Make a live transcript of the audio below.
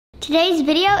Today's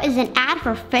video is an ad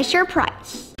for Fisher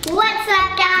Price. What's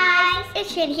up, guys?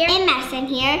 It's Trinity here and Madison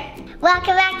here.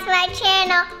 Welcome back to my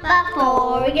channel.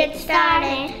 Before we get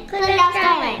started, click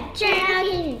that subscribe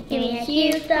channel. Give me a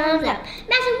huge thumbs up.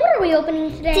 Madison, what are we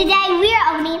opening today? Today we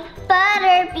are opening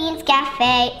Butterbeans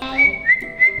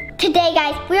Café. Today,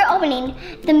 guys, we are opening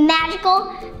the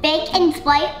magical bake and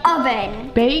display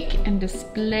oven. Bake and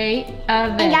display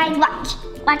oven. And guys, watch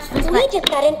this. We just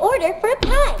got an order for a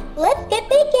pie. Let's get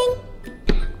baking.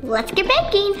 Let's get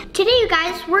baking. Today, you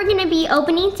guys, we're gonna be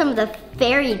opening some of the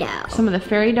fairy dough. Some of the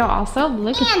fairy dough also.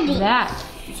 Look at that.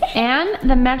 And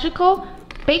the magical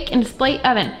bake and display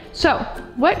oven. So,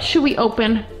 what should we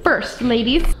open first,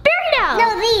 ladies? Fairy dough.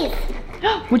 No, these.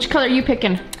 Which color are you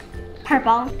picking?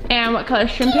 Purple. And what color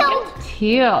should I pick?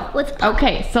 Teal. With purple.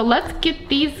 Okay, so let's get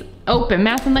these open.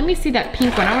 Madison, let me see that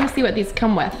pink one. I want to see what these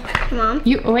come with. Come on.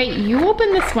 You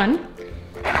open this one.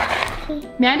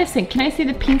 Madison, can I see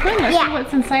the pink one? Let's see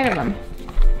what's inside of them.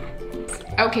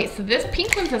 Okay, so this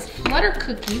pink one says Flutter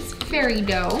Cookies Fairy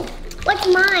Dough. What's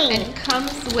mine? And it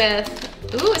comes with,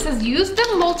 ooh, it says use the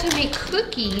mold to make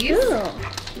cookies. Ooh.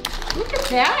 Look at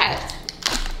that.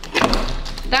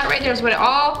 That right there is what it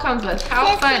all comes with.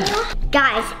 How fun.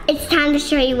 Guys, it's time to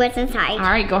show you what's inside. All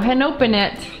right, go ahead and open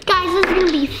it. Guys, this is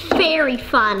gonna be very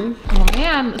fun. Oh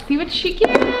man, let's see what she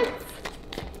gets.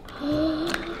 Ooh,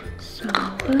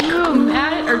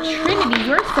 Madison or Trinity,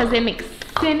 yours says it makes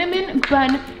cinnamon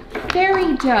bun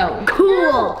fairy dough.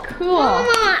 Cool. Cool. Mama,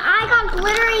 I got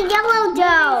glittery yellow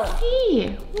dough.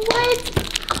 See, what?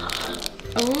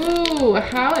 Oh,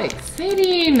 how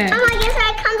exciting. Mama, I guess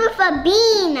that comes with a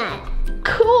bean.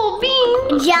 Cool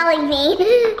bean. Jelly bean.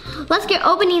 Let's get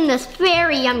opening this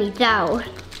very yummy dough.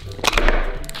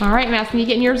 All right, Madison, you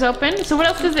getting yours open? So what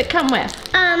else does it come with?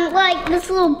 Like this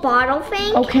little bottle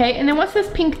thing. Okay, and then what's this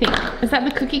pink thing? Is that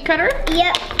the cookie cutter?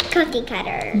 Yep, cookie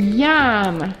cutter.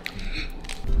 Yum.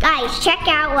 Guys, check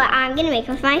out what I'm gonna make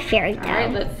with my fairy dough. All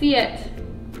right, let's see it.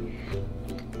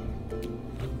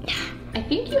 I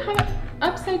think you have it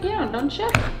upside down, don't you?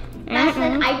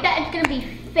 Madison, I bet it's gonna be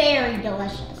very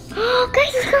delicious. Oh,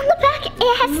 guys, it's on the back.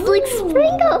 It has like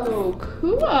sprinkles. Oh,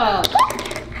 cool.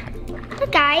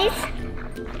 Look, guys.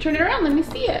 Turn it around, let me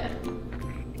see it.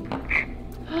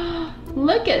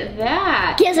 Look at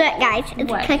that. Guess what, guys? It's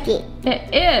What? a cookie.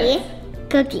 It is. See?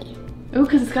 Cookie. Ooh,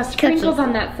 because it's got sprinkles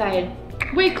on that side.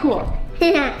 Way cool.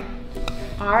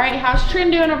 All right, how's Trin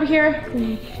doing over here?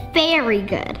 Very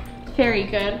good. Very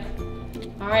good.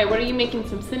 All right, what are you making?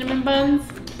 Some cinnamon buns?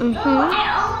 Oh,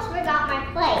 I almost forgot my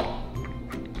plate.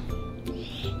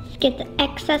 Let's get the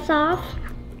excess off.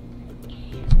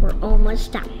 We're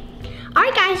almost done. All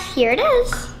right, guys, here it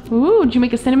is. Ooh, did you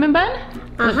make a cinnamon bun?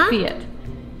 Uh-huh. Let's see it.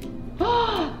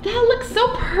 Oh, that looks so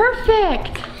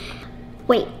perfect.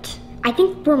 Wait, I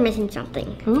think we're missing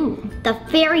something. Ooh. The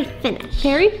fairy finish.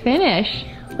 Fairy finish.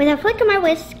 With a flick of my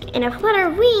whisk and a flutter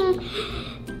of wing,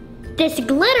 this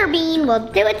glitter bean will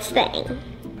do its thing.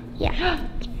 Yeah.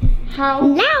 How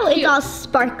Now cute. it's all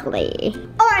sparkly.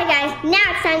 All right, guys, now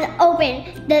it's time to open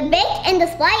the bake and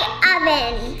display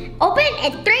oven. Open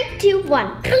in 3, 2,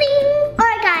 1. Cling. All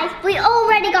right, guys, we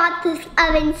already got this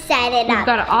oven set it You've up.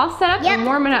 got it all set up and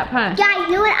warming up, huh? Guys,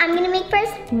 you know what I'm gonna make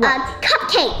first? What? A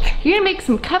cupcake. You're gonna make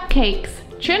some cupcakes.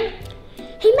 Trin?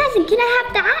 Hey, Madison, can I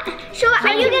have that? Sure.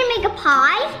 Are you gonna make a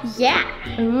pie? Yeah.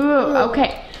 Ooh,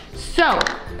 okay. So,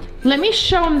 let me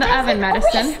show them the oven,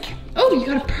 Madison. Oh, you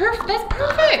got a that's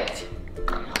perfect.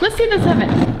 Let's see this oven.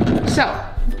 So,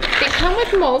 they come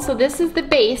with molds, so this is the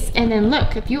base, and then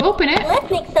look, if you open it. Let's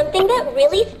make something that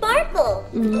really sparkles.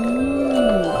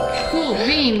 Ooh, cool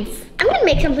beans. I'm gonna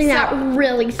make something that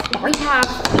really We sparkles. have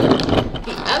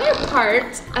the other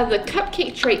part of the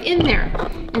cupcake tray in there.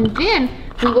 And then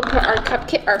we will put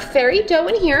our fairy dough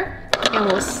in here, and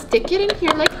we'll stick it in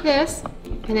here like this.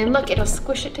 And then look, it'll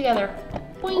squish it together.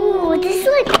 Boing. Ooh, this is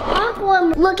like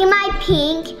aqua. Look at my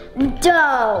pink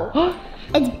dough.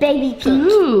 It's baby pink.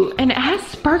 Ooh, and it has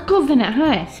sparkles in it,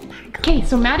 huh? Okay,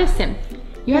 so Madison,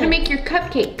 you gotta make your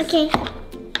cupcakes. Okay.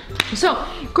 So,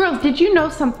 girls, did you know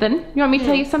something? You want me to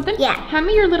tell you something? Yeah. Hand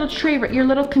me your little tray, your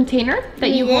little container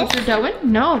that you hold This? your dough in.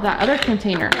 No, that other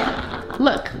container.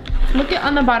 Look at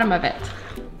on the bottom of it.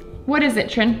 What is it,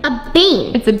 Trin? A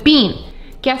bean. It's a bean.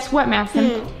 Guess what,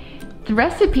 Madison? The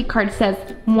recipe card says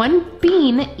 1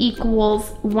 bean equals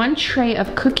 1 tray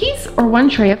of cookies or 1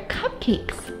 tray of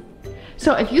cupcakes.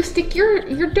 So if you stick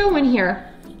your dough in here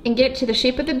and get it to the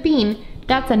shape of the bean,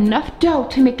 that's enough dough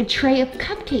to make a tray of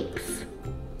cupcakes.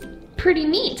 Pretty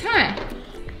neat, huh?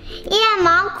 Yeah,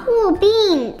 Mom, cool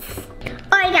beans.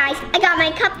 All right, guys, I got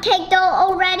my cupcake dough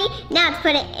already. Now let's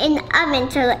put it in the oven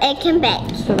so it can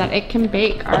bake. So that it can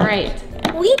bake. All right.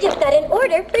 We just got an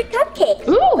order for cupcakes.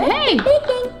 Ooh, Let's hey. get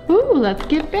baking. Ooh, let's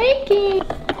get baking.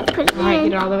 Put it All right, in.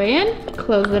 get it all the way in.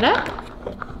 Close it up.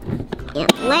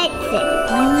 And let's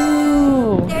see.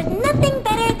 Ooh. There's nothing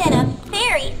better than a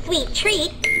very sweet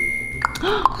treat.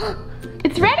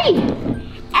 It's ready.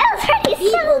 Oh, pretty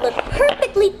These will look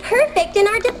perfectly perfect in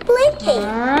our display All case.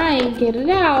 right, get it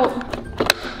out.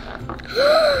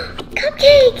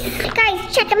 Cupcakes!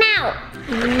 Guys, check them out.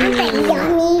 Aren't they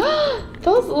yummy?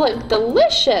 Those look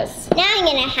delicious. Now I'm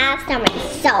gonna have some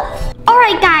myself.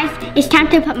 Alright guys, it's time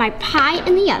to put my pie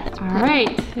in the oven. All right,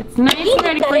 it's nice We and just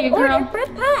ready got for an you, order girl. for a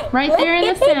pie. Right Let's there in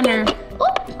the get baking. center.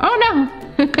 Oh no.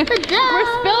 We're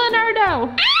spilling our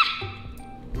dough.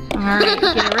 All right,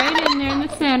 get it right in there in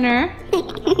the center.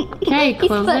 Okay,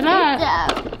 close it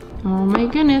up. Oh my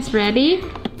goodness, ready?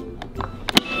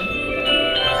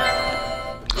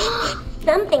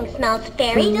 Something smells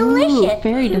very Ooh, delicious.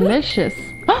 very delicious.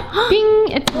 Bing,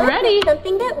 it's Let's ready. make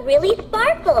something that really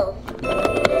sparkles.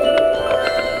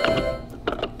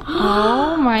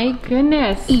 Oh my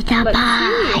goodness. Eat the Let's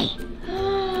pie. see.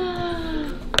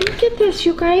 Look at this,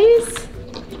 you guys.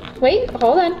 Wait,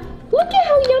 hold on. Look at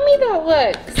how yummy that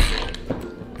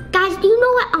looks. Guys, do you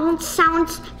know what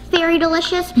sounds very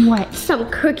delicious? What? Some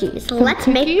cookies. Let's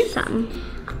make cookies? some.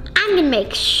 I'm gonna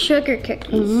make sugar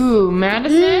cookies. Ooh,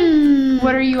 Madison,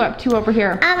 what are you up to over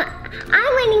here?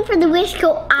 I'm waiting for the wish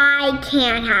so I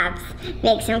can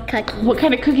make some cookies. What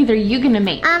kind of cookies are you gonna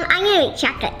make? I'm gonna make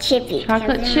chocolate chippy.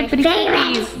 Chocolate Those are my chippity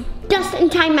favorites. cookies. Just in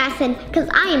time, Madison, because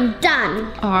I am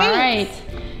done. All right.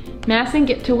 Madison,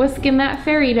 get to whisking that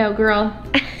fairy dough, girl.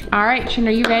 All right, Chin,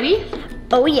 are you ready?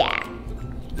 Oh yeah.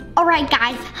 All right,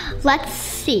 guys, let's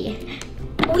see.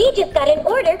 We just got an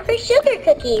order for sugar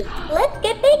cookies. Let's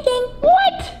get baking.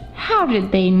 What? How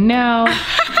did they know?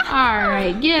 All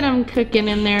right, get them cooking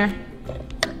in there.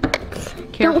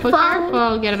 Careful, Don't fall.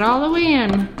 careful. Get it all the way in.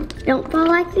 Don't fall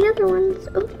like the other ones.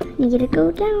 Oh, you gotta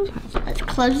go down. Let's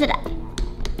close it up.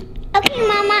 Okay,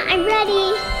 Mama, I'm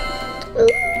ready.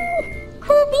 Ooh,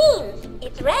 cool beans.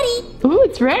 It's ready. Ooh,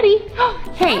 it's ready.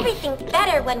 Hey, Everything's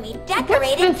better when we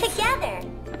decorate it What's this? together.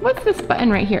 what's this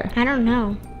button right here? I don't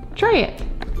know. Try it.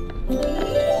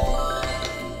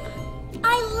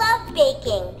 I love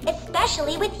baking,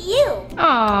 especially with you.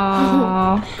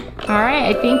 Aww. All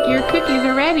right, I think your cookies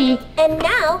are ready. And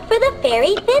now for the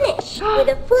fairy finish. With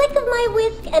a flick of my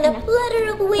whisk and a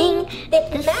flutter of wing,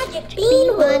 this magic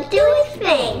bean will do its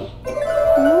thing.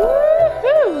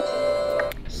 Woohoo.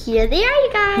 Here they are, you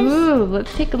guys. Ooh,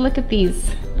 let's take a look at these.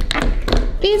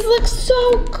 These look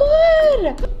so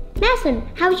good. Madison,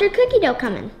 how's your cookie dough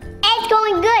coming? It's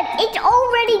going good. It's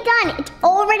already done. It's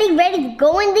already ready to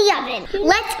go in the oven.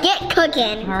 Let's get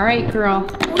cooking. All right, girl.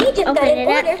 We just got Open an it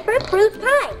up. order for a fruit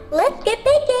pie. Let's get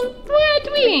baking.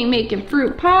 What? We ain't making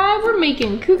fruit pie. We're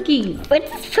making cookies.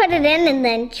 Let's just put it in and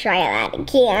then try that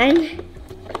again.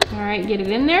 All right, get it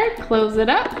in there. Close it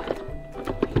up.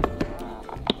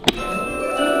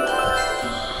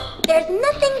 There's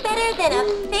nothing better than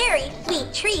a very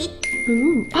sweet treat.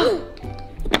 Ooh.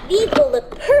 These will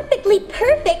look perfectly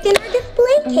perfect in our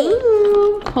display case.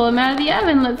 Ooh. Pull them out of the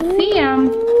oven. Let's see them.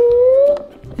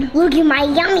 Look at my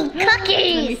yummy Let me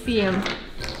cookies. see them.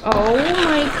 Oh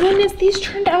my goodness, these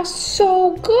turned out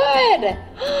so good.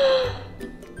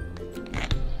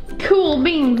 Cool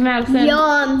beans, Madison.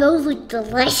 Yum, those look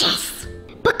delicious.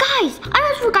 But guys, I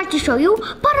almost forgot to show you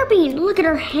Butterbean. Look at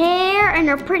her hair and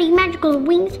her pretty magical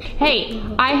wings. Hey,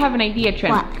 I have an idea,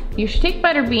 Trin. What? You should take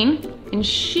Butterbean, and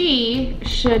she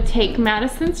should take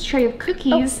Madison's tray of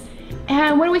cookies.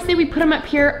 And what do we say we put them up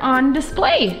here on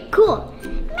display? Cool.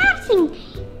 Madison,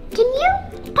 can you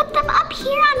put them up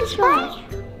here on display?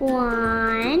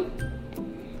 1,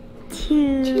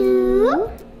 2,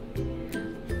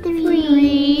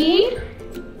 3,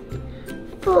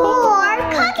 4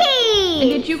 And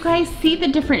cookies. did you guys see the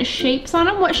different shapes on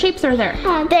them? What shapes are there?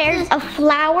 There's a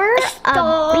flower, a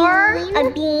star, a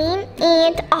bean,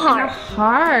 and a And a heart.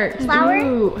 heart. Flower.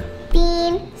 Ooh.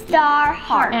 Bean, star,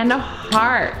 heart. And a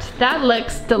heart. That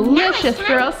looks delicious, Now it's time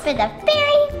girls. for the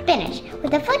fairy finish.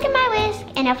 With a flick of my whisk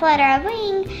and a flutter of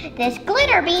wing, this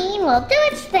glitter bean will do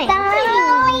its thing.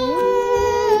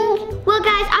 Well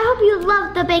guys, I hope you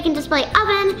loved the bacon display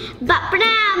oven, but for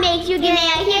now, make sure you give me